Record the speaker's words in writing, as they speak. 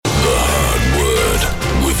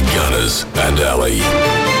Gaz and Ali.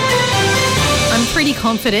 I'm pretty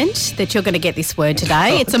confident that you're going to get this word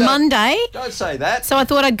today. It's a Monday. Don't say that. So I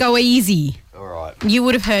thought I'd go easy. All right. You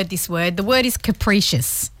would have heard this word. The word is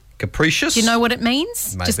capricious. Capricious? Do you know what it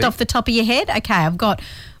means? Maybe. Just off the top of your head? Okay, I've got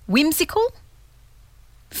whimsical,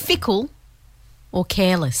 fickle, or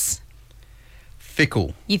careless.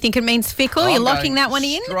 Fickle. You think it means fickle? You're locking that one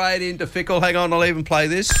in? Straight into fickle. Hang on, I'll even play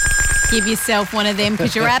this. Give yourself one of them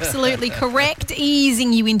because you're absolutely correct,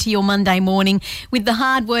 easing you into your Monday morning with the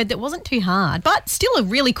hard word that wasn't too hard, but still a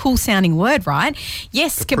really cool sounding word, right?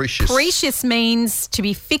 Yes, capricious means to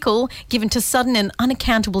be fickle, given to sudden and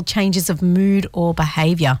unaccountable changes of mood or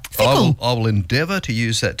behaviour. Fickle. I will endeavour to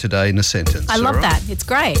use that today in a sentence. I love that. It's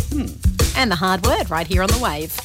great. And the hard word right here on The Wave.